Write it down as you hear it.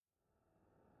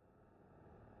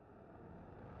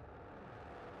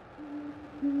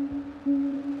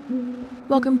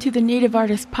Welcome to the Native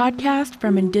Artist Podcast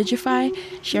from Indigify,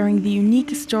 sharing the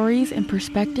unique stories and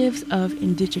perspectives of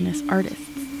Indigenous artists.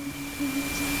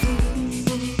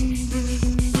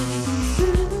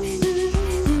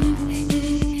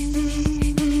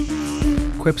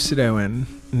 Kwepsidewen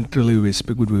ntuluwis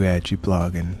pigudwiachi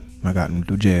plugin nagat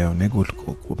mdujeo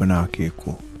negutko kubanaki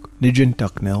ku nijin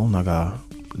taknel naga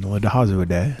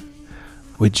noladahazude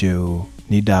wijo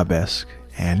nidabesk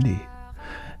Andy.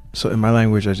 So in my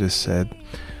language I just said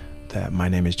that my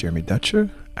name is Jeremy Dutcher.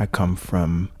 I come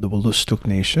from the Wolastoq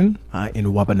Nation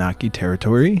in Wabanaki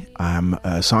territory. I'm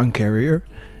a song carrier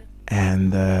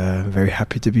and very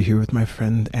happy to be here with my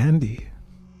friend Andy.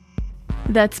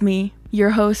 That's me,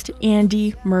 your host,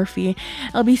 Andy Murphy.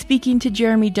 I'll be speaking to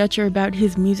Jeremy Dutcher about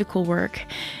his musical work.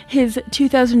 His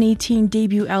 2018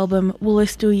 debut album,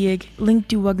 Wolastoqiyik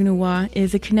Linkduwagnuwa,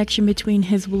 is a connection between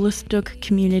his Wolastoq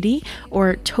community,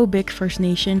 or Tobic First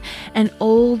Nation, and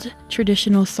old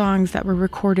traditional songs that were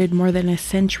recorded more than a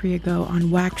century ago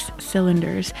on wax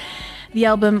cylinders. The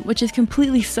album, which is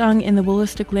completely sung in the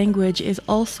Wolastoq language, is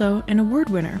also an award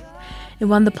winner. It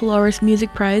won the Polaris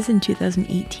Music Prize in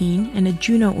 2018 and a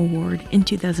Juno Award in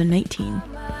 2019.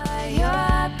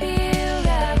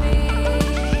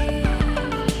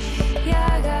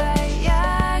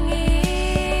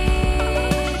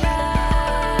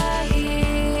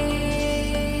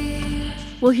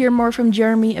 We'll hear more from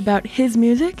Jeremy about his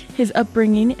music, his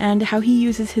upbringing, and how he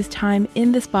uses his time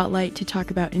in the spotlight to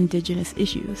talk about Indigenous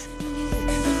issues.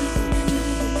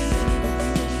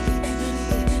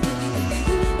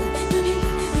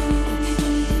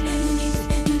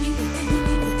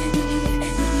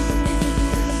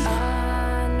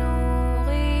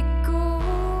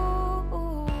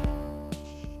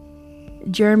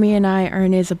 Jeremy and I are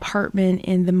in his apartment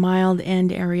in the Mild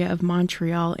End area of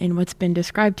Montreal in what's been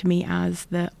described to me as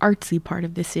the artsy part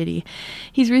of the city.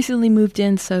 He's recently moved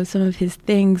in, so some of his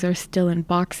things are still in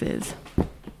boxes.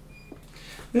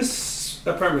 This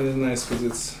apartment is nice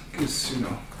because it gives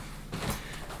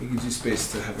you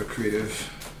space to have a creative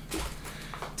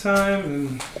time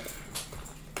and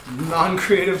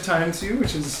non-creative time too,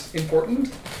 which is important.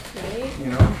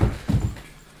 Right.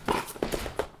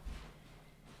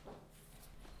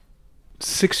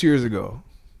 6 years ago,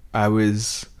 I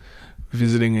was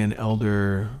visiting an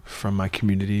elder from my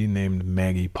community named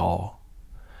Maggie Paul.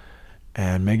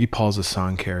 And Maggie Paul's a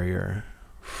song carrier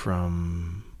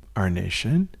from our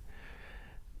nation.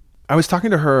 I was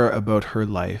talking to her about her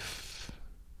life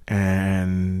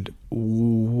and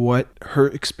what her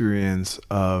experience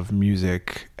of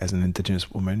music as an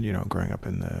Indigenous woman, growing up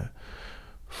in the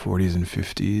 40s and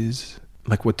 50s,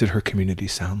 like what did her community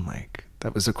sound like?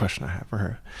 That was the question I had for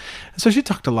her. And so she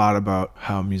talked a lot about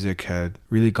how music had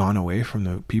really gone away from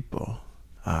the people.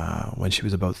 When she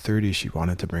was about 30, she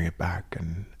wanted to bring it back.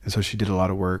 And so she did a lot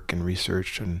of work and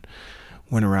research and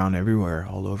went around everywhere,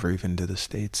 all over, even to the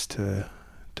States, to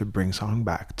bring song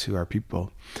back to our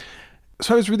people.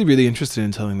 So I was really, really interested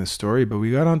in telling this story, but we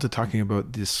got on to talking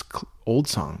about these old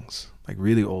songs, like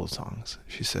really old songs.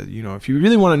 She said, if you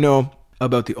really want to know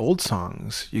about the old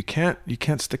songs, you can't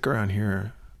stick around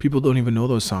here. People don't even know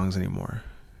those songs anymore.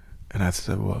 And I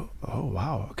said, well, oh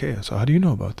wow, okay. So how do you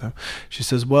know about them? She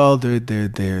says, well, they're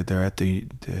at the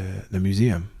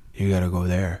museum. You got to go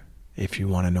there if you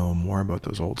want to know more about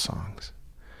those old songs.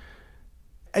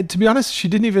 And to be honest,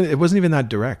 it wasn't even that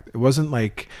direct. It wasn't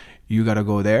like you got to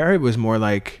go there. It was more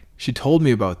like she told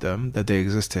me about them, that they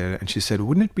existed, and she said,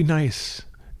 wouldn't it be nice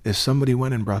if somebody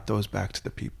went and brought those back to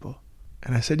the people?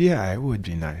 And I said, yeah, it would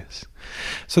be nice.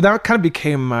 So that kind of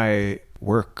became my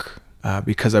work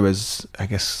because I was, I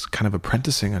guess, kind of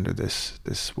apprenticing under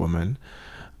this woman.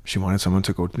 She wanted someone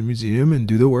to go to the museum and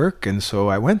do the work, and so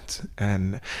I went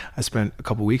and I spent a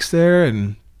couple weeks there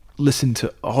and listened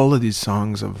to all of these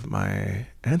songs of my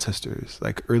ancestors,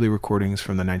 like early recordings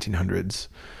from the 1900s,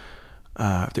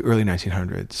 the early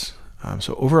 1900s.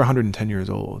 So over 110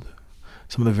 years old.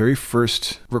 Some of the very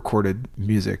first recorded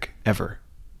music ever.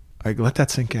 Like, let that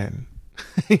sink in.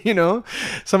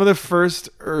 Some of the first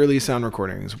early sound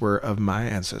recordings were of my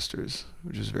ancestors,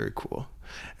 which is very cool.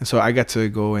 And so I got to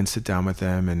go and sit down with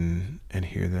them and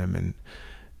hear them. And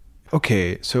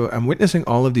okay, so I'm witnessing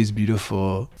all of these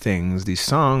beautiful things, these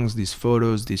songs, these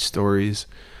photos, these stories.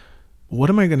 What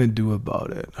am I going to do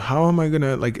about it? How am I going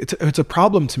to, it's a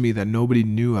problem to me that nobody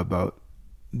knew about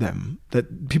them,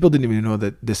 that people didn't even know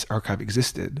that this archive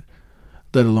existed,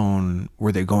 let alone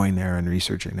were they going there and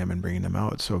researching them and bringing them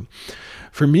out. So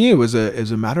for me, it was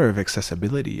a matter of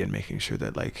accessibility and making sure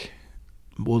that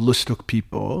Wolastoq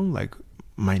people, like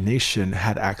my nation,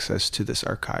 had access to this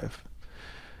archive.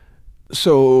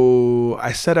 So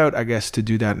I set out, I guess, to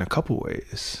do that in a couple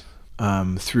ways.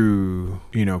 through,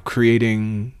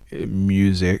 creating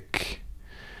music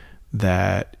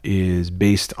that is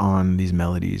based on these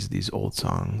melodies, these old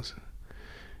songs,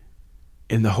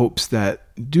 in the hopes that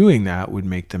doing that would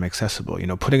make them accessible,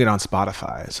 putting it on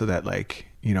Spotify so that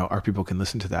our people can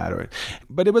listen to that.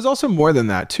 But it was also more than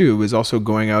that too. It was also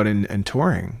going out and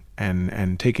touring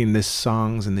and taking these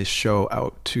songs and this show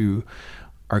out to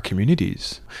our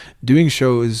communities, doing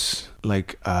shows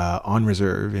on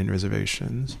reserve, in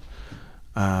reservations,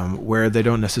 where they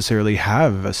don't necessarily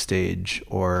have a stage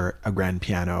or a grand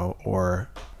piano, or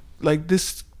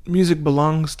this music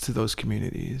belongs to those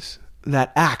communities.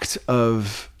 That act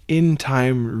of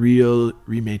in-time real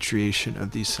rematriation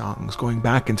of these songs, going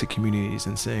back into communities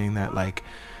and saying that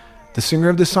the singer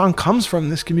of this song comes from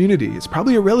this community. It's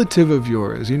probably a relative of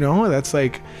yours, that's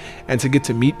and to get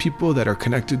to meet people that are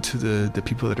connected to the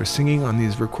people that are singing on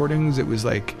these recordings. It was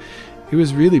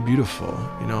really beautiful,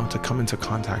 to come into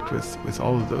contact with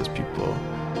all of those people.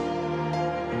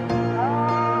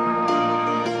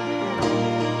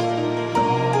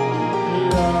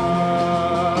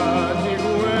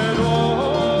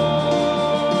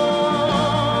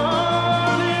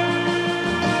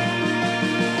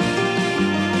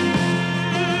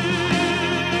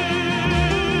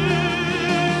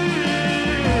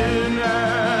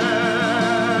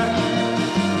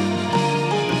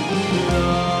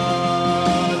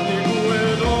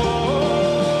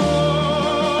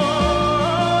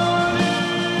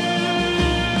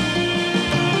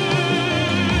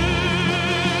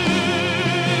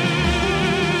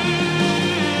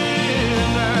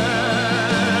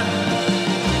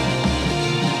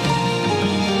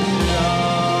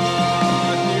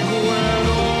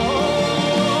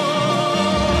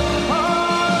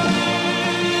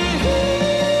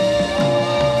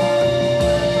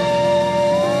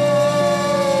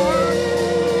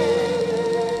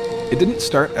 It didn't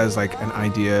start as an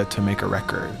idea to make a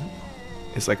record.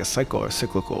 It's a cyclical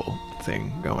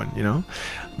thing going,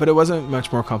 but it wasn't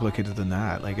much more complicated than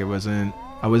that. I wasn't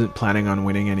planning on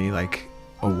winning any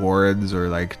awards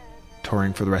or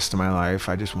touring for the rest of my life.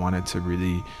 I just wanted to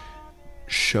really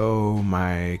show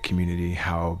my community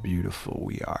how beautiful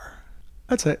we are.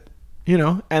 That's it,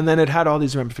 and then it had all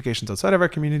these ramifications outside of our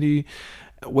community.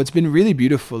 What's been really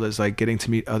beautiful is getting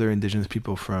to meet other Indigenous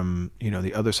people from,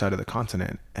 the other side of the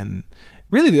continent, and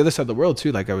really the other side of the world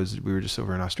too. We were just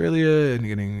over in Australia and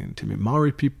getting to meet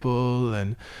Maori people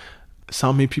and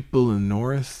Sami people in the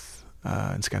north,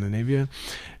 in Scandinavia,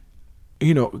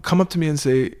 come up to me and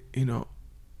say,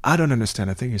 I don't understand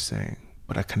a thing you're saying,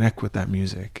 but I connect with that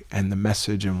music, and the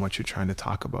message and what you're trying to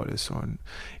talk about is so on.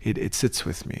 It sits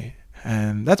with me.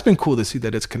 And that's been cool to see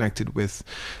that it's connected with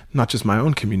not just my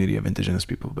own community of Indigenous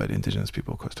people, but Indigenous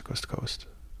people coast to coast to coast.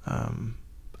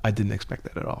 I didn't expect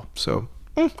that at all. So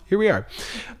here we are.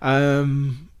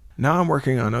 Now I'm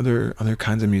working on other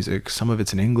kinds of music. Some of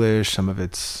it's in English, some of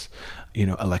it's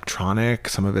electronic,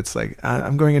 some of it's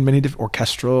I'm going in many different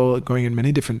orchestral, going in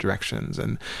many different directions,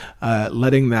 and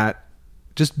letting that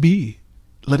just be,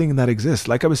 letting that exist.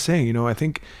 Like I was saying, I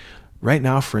think right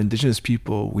now for Indigenous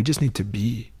people, we just need to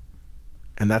be.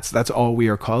 And that's all we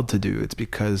are called to do. It's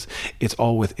because it's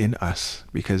all within us,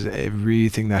 because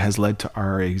everything that has led to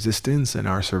our existence and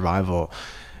our survival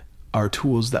are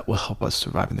tools that will help us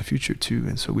survive in the future too.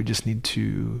 And so we just need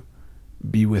to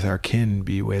be with our kin,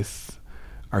 be with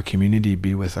our community,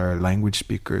 be with our language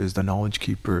speakers, the knowledge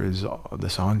keepers, the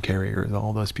song carriers,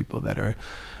 all those people that are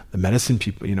the medicine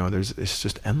people. It's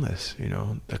just endless,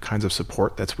 the kinds of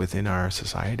support that's within our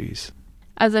societies.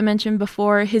 As I mentioned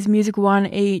before, his music won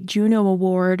a Juno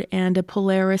Award and a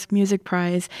Polaris Music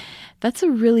Prize. That's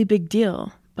a really big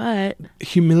deal, but...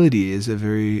 Humility is a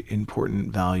very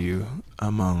important value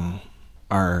among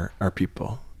our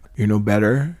people. You're no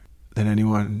better than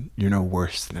anyone. You're no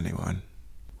worse than anyone.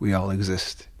 We all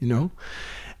exist,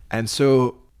 And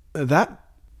so that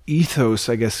ethos,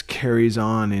 I guess, carries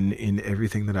on in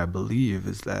everything that I believe,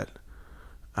 is that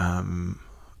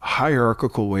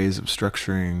hierarchical ways of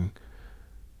structuring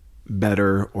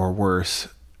better or worse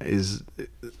is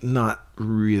not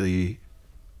really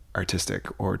artistic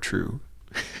or true.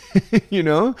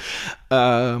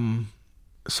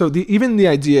 So even the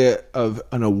idea of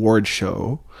an award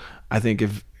show, I think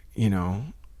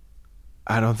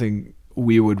I don't think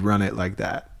we would run it like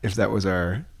that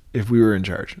if we were in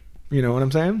charge. You know what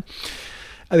I'm saying?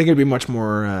 I think it'd be much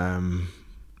more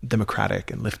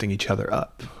democratic and lifting each other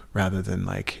up, rather than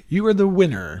you are the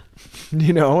winner,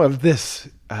 of this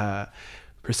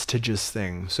prestigious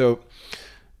thing. So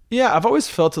yeah, I've always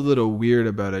felt a little weird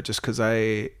about it, just because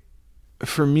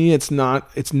for me, it's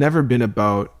never been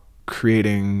about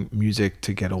creating music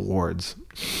to get awards,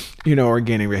 you know, or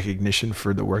gaining recognition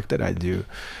for the work that I do.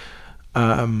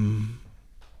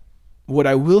 What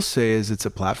I will say is it's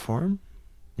a platform,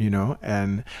 you know,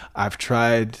 and I've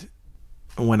tried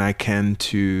when I can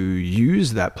to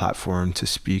use that platform to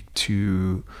speak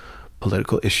to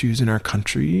political issues in our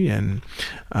country. And,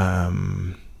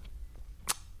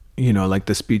 you know, like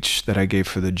the speech that I gave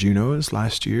for the Junos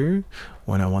last year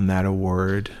when I won that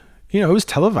award, you know, it was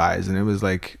televised and it was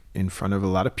like in front of a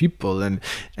lot of people, and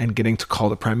getting to call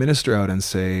the prime minister out and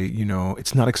say, you know,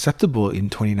 it's not acceptable in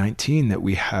 2019 that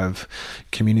we have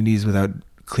communities without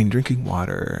clean drinking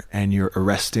water, and you're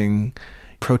arresting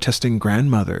protesting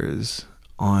grandmothers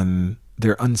on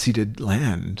their unceded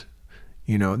land.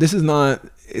 You know, it's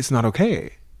not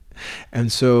okay.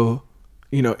 And so,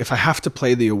 you know, if I have to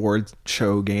play the award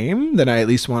show game, then I at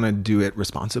least want to do it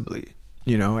responsibly,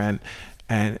 you know, and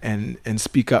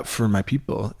speak up for my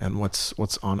people and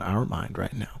what's on our mind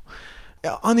right now.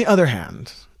 On the other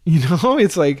hand, you know,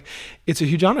 it's like, it's a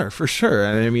huge honor for sure.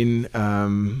 And I mean,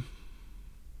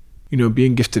 you know,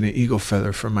 being gifted an eagle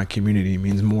feather from my community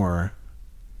means more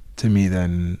to me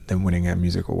than winning a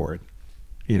music award,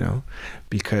 you know,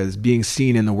 because being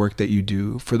seen in the work that you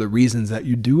do for the reasons that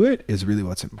you do it is really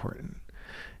what's important.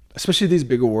 Especially these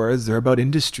big awards, they're about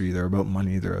industry, they're about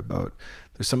money, they're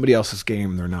somebody else's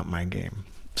game, they're not my game.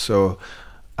 So,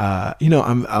 you know,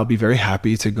 I'll be very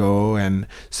happy to go and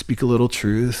speak a little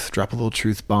truth, drop a little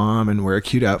truth bomb, and wear a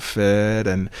cute outfit,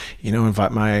 and, you know,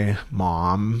 invite my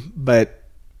mom. But,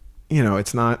 you know,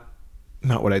 it's not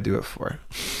what I do it for.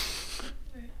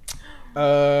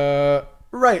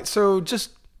 Right. So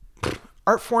just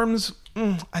art forms,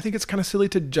 I think it's kind of silly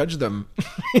to judge them.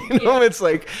 You know, it's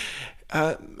like,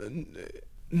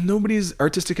 nobody's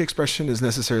artistic expression is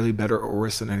necessarily better or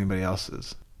worse than anybody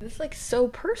else's. It's like so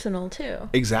personal too.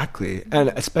 Exactly. And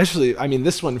especially, I mean,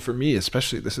 this one for me,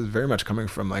 especially, this is very much coming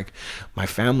from like my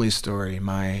family story,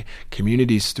 my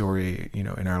community story, you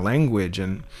know, in our language.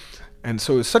 And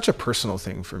so it's such a personal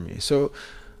thing for me. So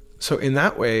in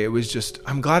that way, it was just,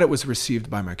 I'm glad it was received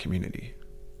by my community.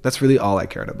 That's really all I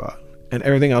cared about. And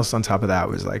everything else on top of that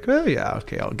was like, oh yeah,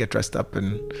 okay, I'll get dressed up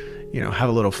and, you know, have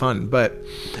a little fun. But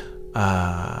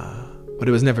it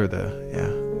was never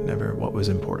never what was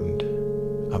important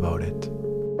about it.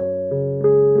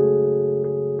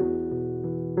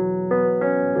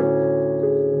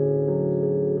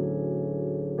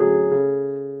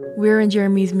 We're in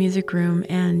Jeremy's music room,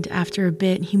 and after a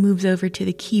bit, he moves over to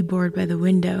the keyboard by the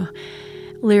window.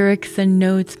 Lyrics and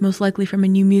notes, most likely from a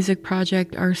new music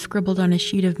project, are scribbled on a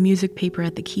sheet of music paper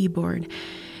at the keyboard.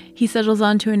 He settles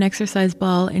onto an exercise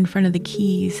ball in front of the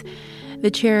keys.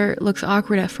 The chair looks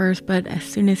awkward at first, but as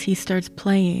soon as he starts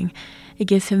playing, it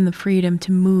gives him the freedom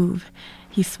to move.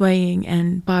 He's swaying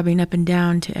and bobbing up and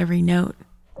down to every note.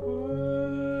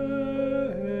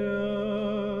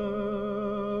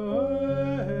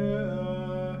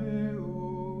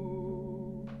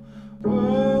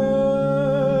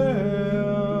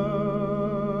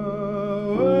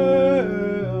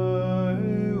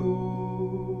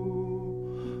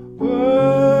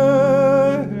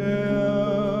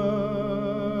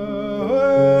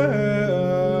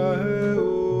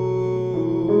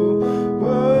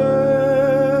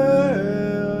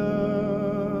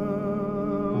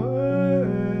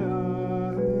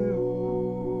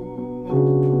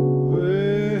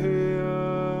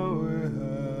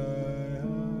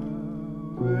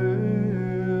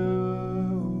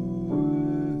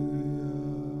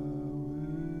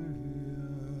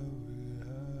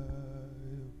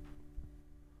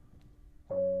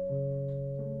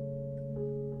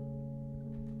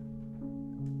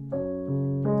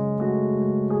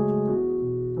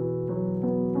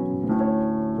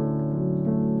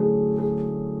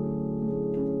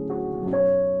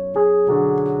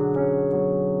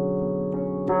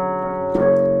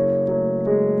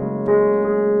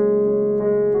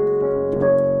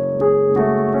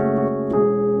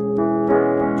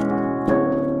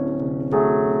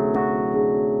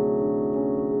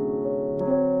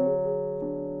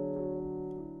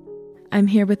 I'm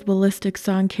here with Ballistic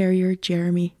song carrier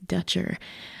Jeremy Dutcher.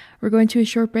 We're going to a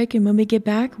short break, and when we get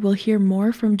back, we'll hear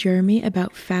more from Jeremy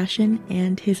about fashion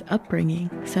and his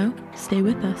upbringing. So stay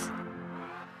with us.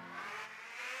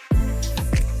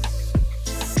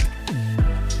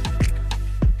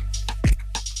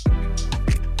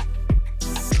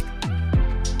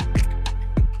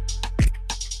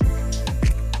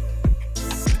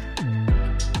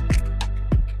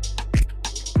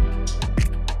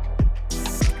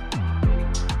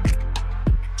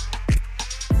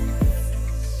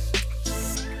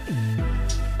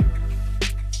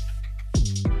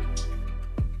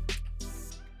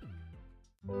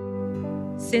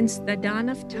 Since the dawn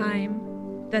of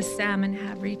time, the salmon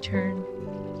have returned.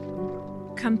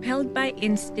 Compelled by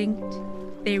instinct,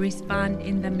 they respond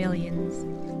in the millions.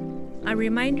 A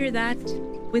reminder that,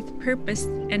 with purpose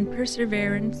and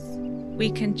perseverance, we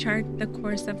can chart the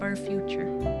course of our future.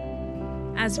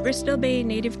 As Bristol Bay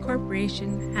Native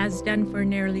Corporation has done for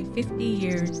nearly 50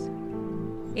 years,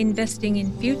 investing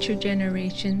in future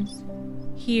generations,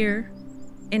 here,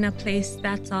 in a place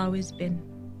that's always been.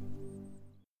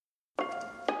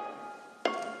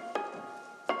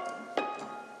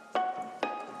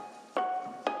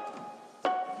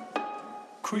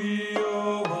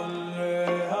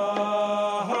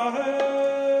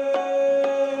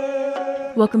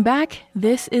 Welcome back.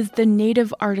 This is the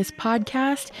Native Artist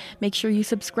Podcast. Make sure you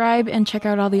subscribe and check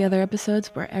out all the other episodes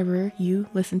wherever you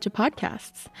listen to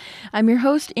podcasts. I'm your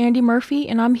host, Andy Murphy,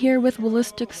 and I'm here with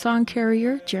Willistic song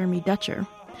carrier Jeremy Dutcher.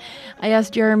 I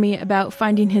asked Jeremy about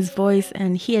finding his voice,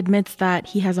 and he admits that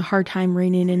he has a hard time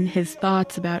reining in his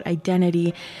thoughts about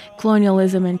identity,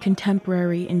 colonialism, and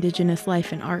contemporary Indigenous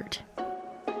life and art.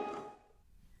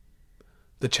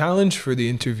 The challenge for the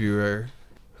interviewer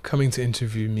coming to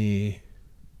interview me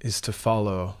is to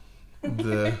follow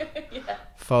the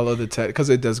follow the text, because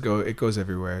it goes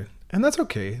everywhere, and that's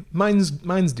okay. Mine's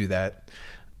do that.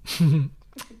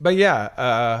 But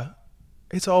yeah,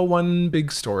 it's all one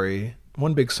big story,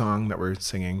 one big song that we're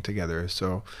singing together,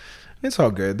 so it's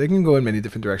all good. They can go in many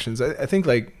different directions. I think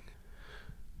like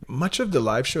much of the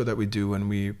live show that we do when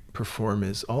we perform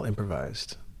is all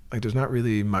improvised. Like there's not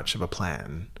really much of a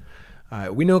plan.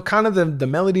 We know kind of the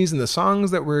melodies and the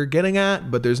songs that we're getting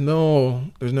at, but there's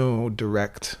no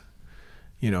direct,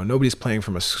 nobody's playing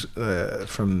from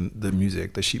the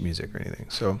music, the sheet music or anything.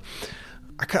 So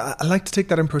I like to take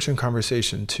that approach in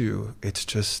conversation too. It's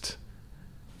just,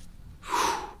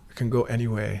 it can go any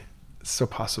way. It's so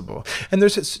possible. And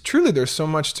there's so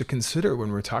much to consider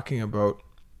when we're talking about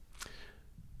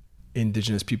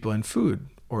Indigenous people and food,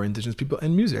 or Indigenous people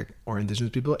and music, or Indigenous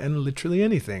people and literally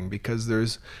anything, because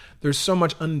there's so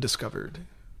much undiscovered,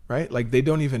 right? Like they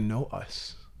don't even know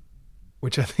us,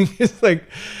 which I think is like,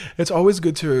 it's always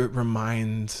good to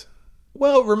remind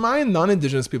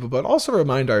non-Indigenous people, but also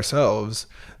remind ourselves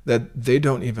that they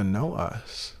don't even know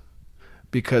us,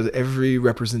 because every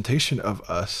representation of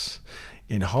us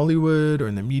in Hollywood or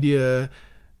in the media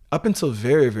up until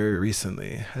very, very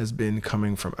recently has been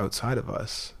coming from outside of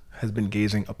us, has been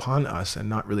gazing upon us and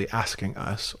not really asking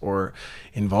us or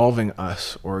involving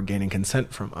us or gaining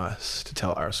consent from us to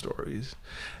tell our stories.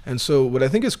 And so what I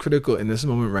think is critical in this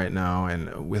moment right now,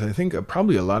 and with I think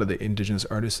probably a lot of the Indigenous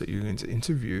artists that you're going to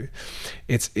interview,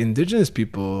 it's Indigenous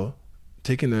people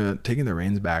taking the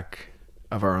reins back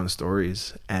of our own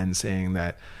stories and saying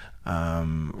that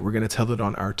we're going to tell it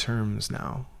on our terms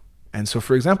now. And so,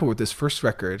 for example, with this first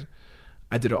record,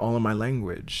 I did it all in my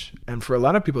language. And for a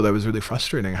lot of people, that was really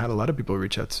frustrating. I had a lot of people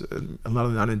a lot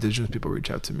of non-Indigenous people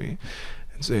reach out to me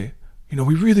and say,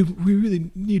 we really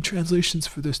need translations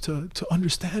for this to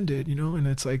understand it, and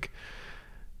it's like,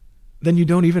 then you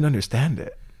don't even understand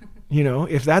it.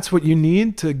 If that's what you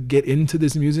need to get into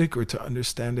this music or to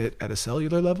understand it at a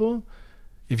cellular level,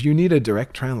 if you need a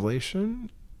direct translation,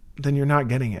 then you're not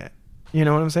getting it. You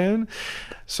know what I'm saying?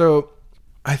 So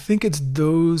I think it's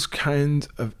those kinds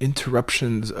of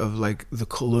interruptions of like the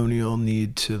colonial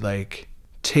need to like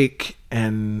take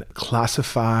and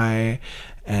classify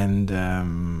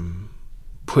and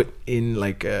put in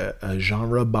like a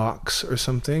genre box or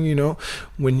something,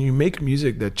 when you make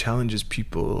music that challenges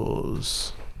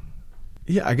people's,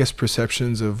 I guess,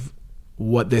 perceptions of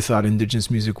what they thought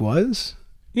Indigenous music was,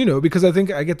 because I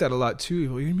think I get that a lot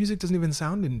too. Well, your music doesn't even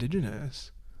sound Indigenous.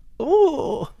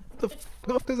 Oh, the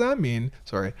fuck does that mean?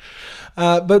 Sorry.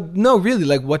 But no, really,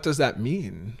 like, what does that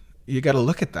mean? You got to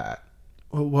look at that.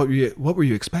 Well, what were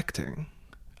you expecting?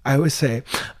 I always say,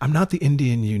 I'm not the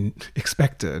Indian you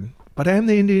expected, but I am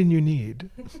the Indian you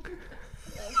need.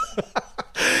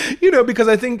 Because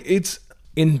I think it's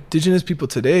Indigenous people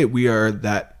today, we are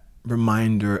that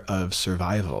reminder of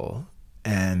survival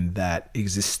and that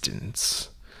existence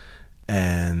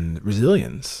and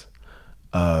resilience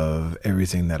of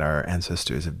everything that our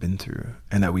ancestors have been through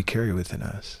and that we carry within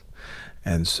us.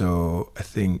 And so I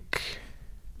think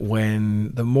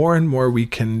when the more and more we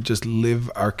can just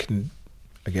live our,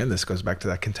 again, this goes back to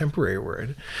that contemporary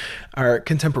word, our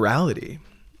contemporality,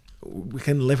 we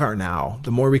can live our now.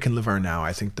 The more we can live our now,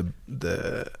 I think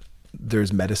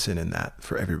there's medicine in that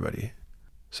for everybody.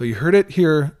 So you heard it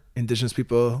here, Indigenous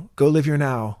people, go live your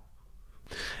now.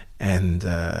 And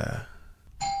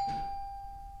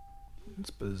it's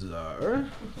bizarre.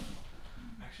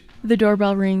 Actually, The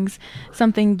doorbell rings,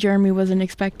 something Jeremy wasn't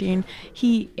expecting.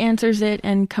 He answers it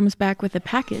and comes back with a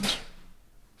package.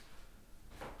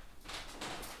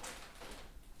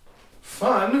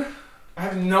 Fun? I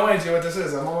have no idea what this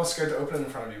is. I'm almost scared to open it in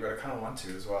front of you, but I kind of want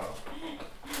to as well.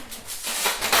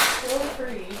 Feel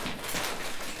free.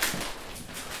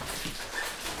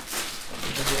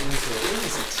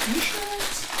 It's a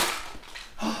t-shirt?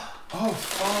 Oh,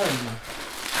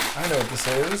 fun. I know what this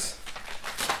is.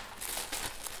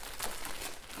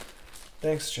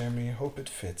 Thanks, Jeremy. Hope it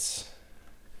fits.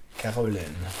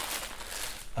 Caroline.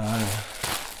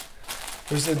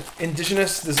 There's an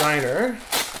indigenous designer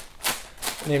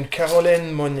named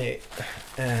Caroline Monet,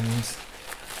 and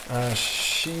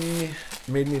she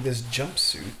made me this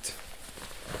jumpsuit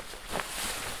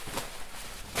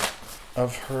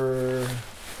of her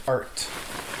art.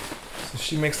 So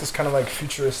she makes this kind of like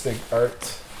futuristic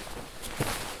art,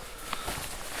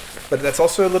 but that's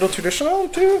also a little traditional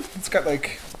too. It's got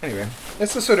like, anyway,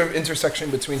 it's a sort of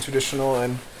intersection between traditional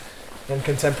and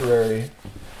contemporary.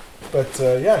 But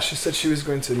yeah, she said she was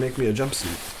going to make me a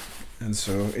jumpsuit, and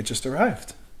so it just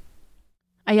arrived.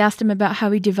 I asked him about how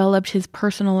he developed his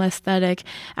personal aesthetic.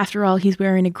 After all, he's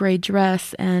wearing a gray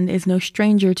dress and is no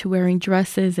stranger to wearing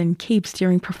dresses and capes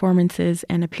during performances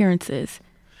and appearances.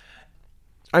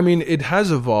 I mean, it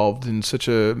has evolved in such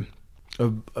a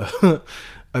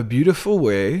beautiful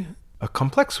way, a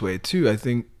complex way too. I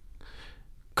think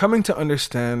coming to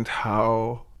understand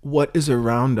how what is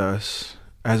around us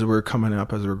as we're coming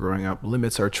up, as we're growing up,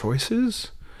 limits our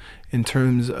choices in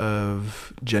terms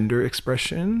of gender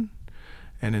expression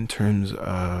and in terms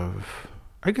of,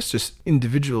 I guess, just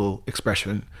individual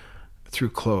expression through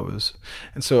clothes.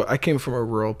 And so I came from a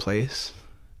rural place.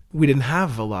 We didn't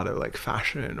have a lot of like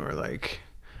fashion or like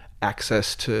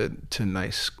access to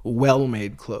nice,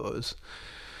 well-made clothes.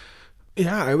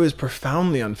 Yeah, I was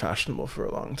profoundly unfashionable for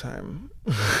a long time.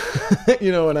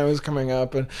 You know, when I was coming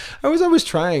up, and I was always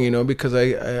trying, you know, because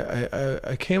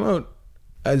I came out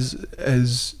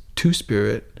as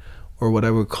Two-Spirit, or what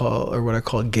I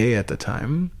called gay at the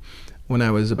time, when I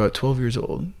was about 12 years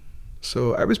old.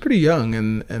 So I was pretty young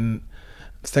and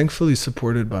thankfully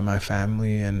supported by my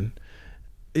family. And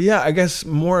yeah, I guess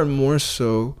more and more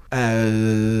so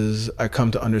as I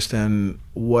come to understand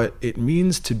what it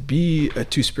means to be a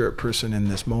Two-Spirit person in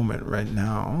this moment right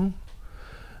now,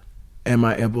 am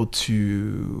I able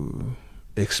to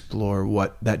explore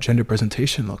what that gender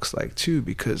presentation looks like too,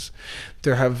 because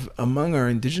among our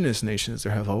indigenous nations,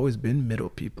 there have always been middle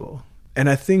people. And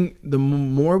I think the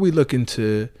more we look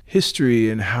into history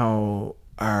and how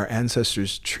our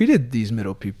ancestors treated these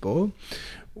middle people,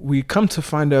 we come to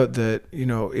find out that, you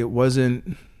know, you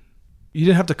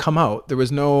didn't have to come out. There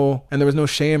was no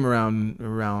shame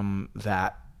around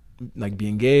that, like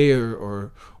being gay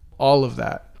or all of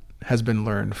that has been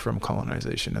learned from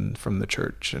colonization and from the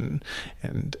church and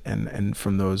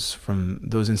from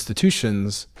those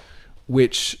institutions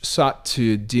which sought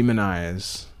to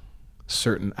demonize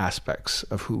certain aspects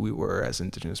of who we were as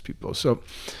indigenous people. So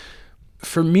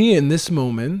for me in this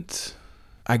moment,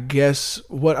 I guess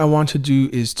what I want to do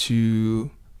is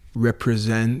to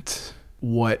represent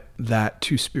what that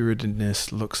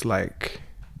two-spiritedness looks like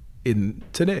in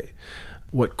today.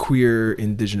 What queer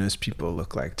indigenous people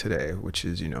look like today, which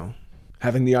is, you know,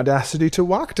 having the audacity to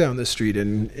walk down the street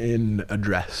in a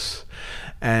dress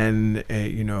and,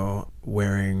 you know,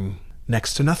 wearing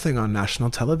next to nothing on national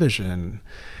television,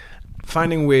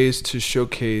 finding ways to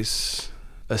showcase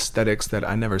aesthetics that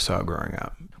I never saw growing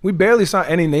up. We barely saw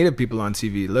any Native people on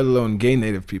TV, let alone gay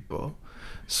Native people.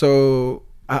 So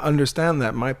I understand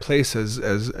that my place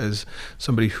as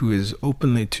somebody who is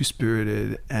openly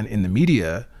two-spirited and in the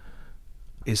media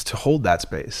is to hold that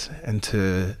space and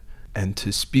to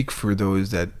speak for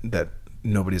those that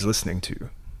nobody's listening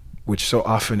to, which so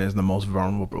often is the most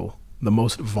vulnerable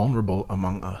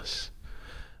among us.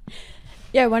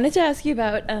 Yeah, I wanted to ask you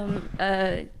about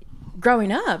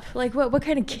growing up. Like, what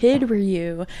kind of kid were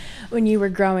you when you were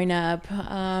growing up?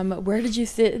 Where did you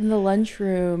sit in the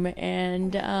lunchroom,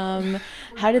 and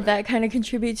how did that kind of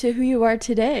contribute to who you are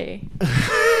today?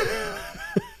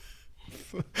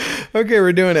 Okay,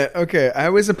 we're doing it. Okay, I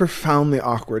was a profoundly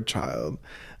awkward child.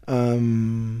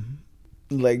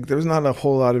 Like, there was not a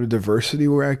whole lot of diversity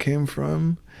where I came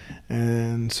from.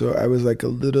 And so I was like a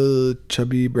little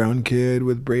chubby brown kid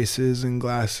with braces and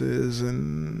glasses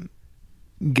and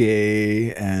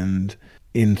gay and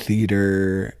in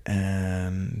theater.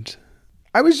 And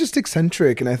I was just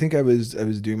eccentric. And I think I was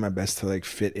doing my best to like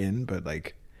fit in, but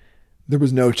like there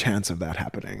was no chance of that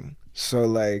happening. So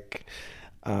like,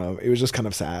 it was just kind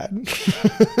of sad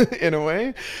in a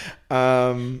way.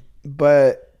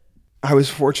 But I was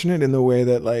fortunate in the way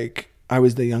that like I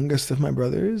was the youngest of my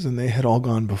brothers and they had all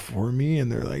gone before me,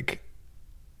 and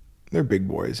they're big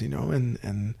boys, you know,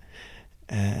 and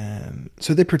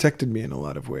so they protected me in a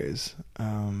lot of ways.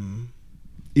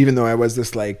 Even though I was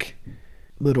this like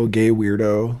little gay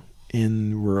weirdo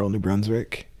in rural New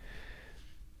Brunswick,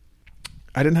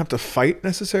 I didn't have to fight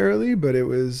necessarily, but I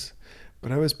was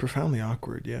profoundly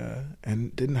awkward, yeah,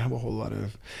 and didn't have a whole lot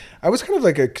of. I was kind of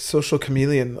like a social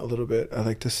chameleon a little bit. I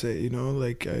like to say, you know,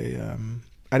 like I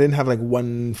didn't have like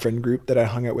one friend group that I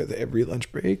hung out with every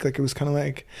lunch break. Like it was kind of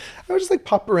like I would just like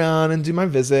pop around and do my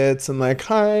visits and like,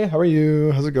 hi, how are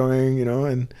you? How's it going? You know,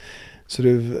 and sort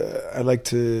of I like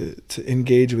to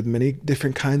engage with many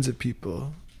different kinds of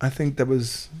people. I think that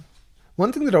was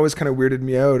one thing that always kind of weirded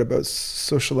me out about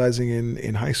socializing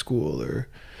in high school or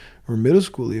middle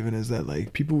school even, is that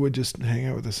like people would just hang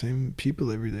out with the same people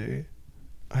every day.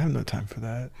 I have no time for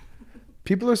that.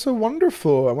 People are so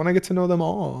wonderful. I want to get to know them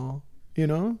all, you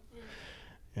know?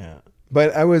 Yeah.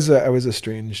 But I was a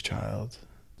strange child.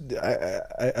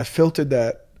 I filtered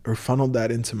that or funneled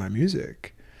that into my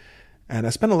music. And I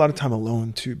spent a lot of time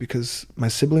alone too, because my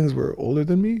siblings were older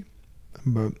than me,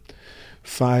 about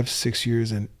 5, 6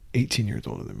 years and 18 years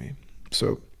older than me.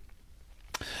 So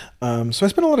I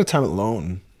spent a lot of time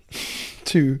alone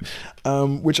too,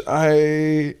 which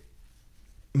I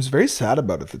was very sad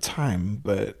about at the time,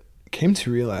 but came to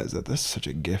realize that this is such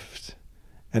a gift.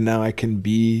 And now I can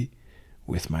be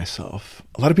with myself.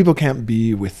 A lot of people can't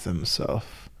be with themselves,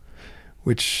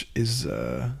 which is,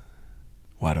 well,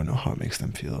 I don't know how it makes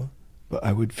them feel, but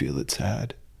I would feel it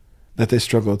sad that they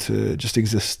struggle to just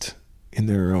exist in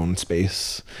their own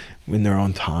space, in their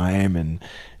own time,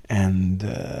 and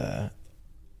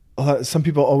some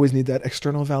people always need that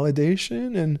external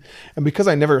validation, and because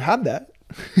I never had that,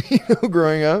 you know,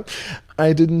 growing up,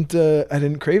 I didn't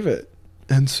crave it,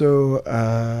 and so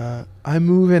I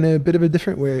move in a bit of a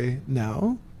different way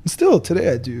now. Still today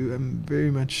I do. I'm very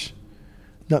much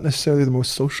not necessarily the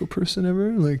most social person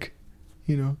ever. Like,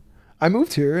 you know, I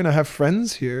moved here and I have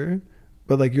friends here,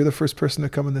 but like you're the first person to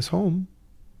come in this home.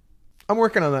 I'm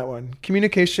working on that one.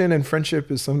 Communication and friendship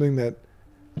is something that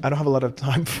I don't have a lot of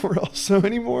time for also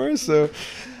anymore. So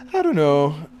I don't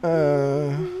know.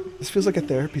 This feels like a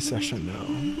therapy session now.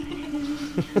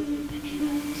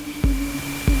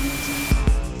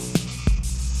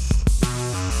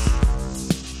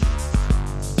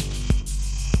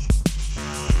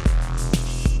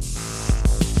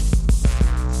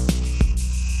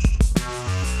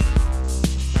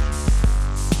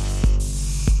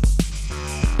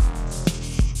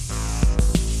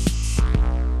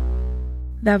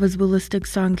 That was Wolastoq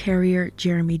song carrier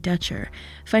Jeremy Dutcher.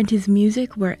 Find his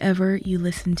music wherever you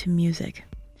listen to music.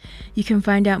 You can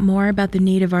find out more about the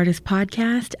Native Artist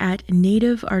Podcast at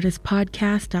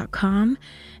nativeartistpodcast.com.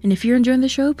 And if you're enjoying the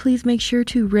show, please make sure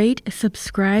to rate,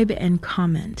 subscribe, and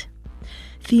comment.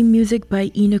 Theme music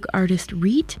by Enoch Artist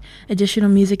Reet. Additional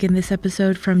music in this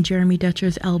episode from Jeremy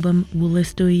Dutcher's album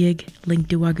Wolastoqiyik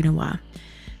Linkduwagnawa.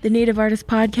 The Native Artist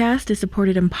Podcast is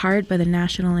supported in part by the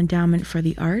National Endowment for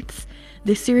the Arts,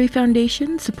 the Siri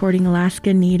Foundation, supporting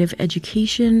Alaska Native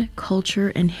education,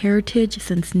 culture, and heritage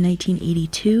since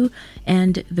 1982,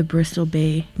 and the Bristol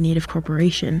Bay Native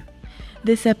Corporation.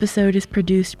 This episode is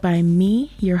produced by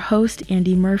me, your host,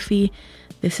 Andy Murphy.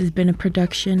 This has been a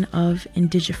production of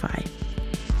Indigify.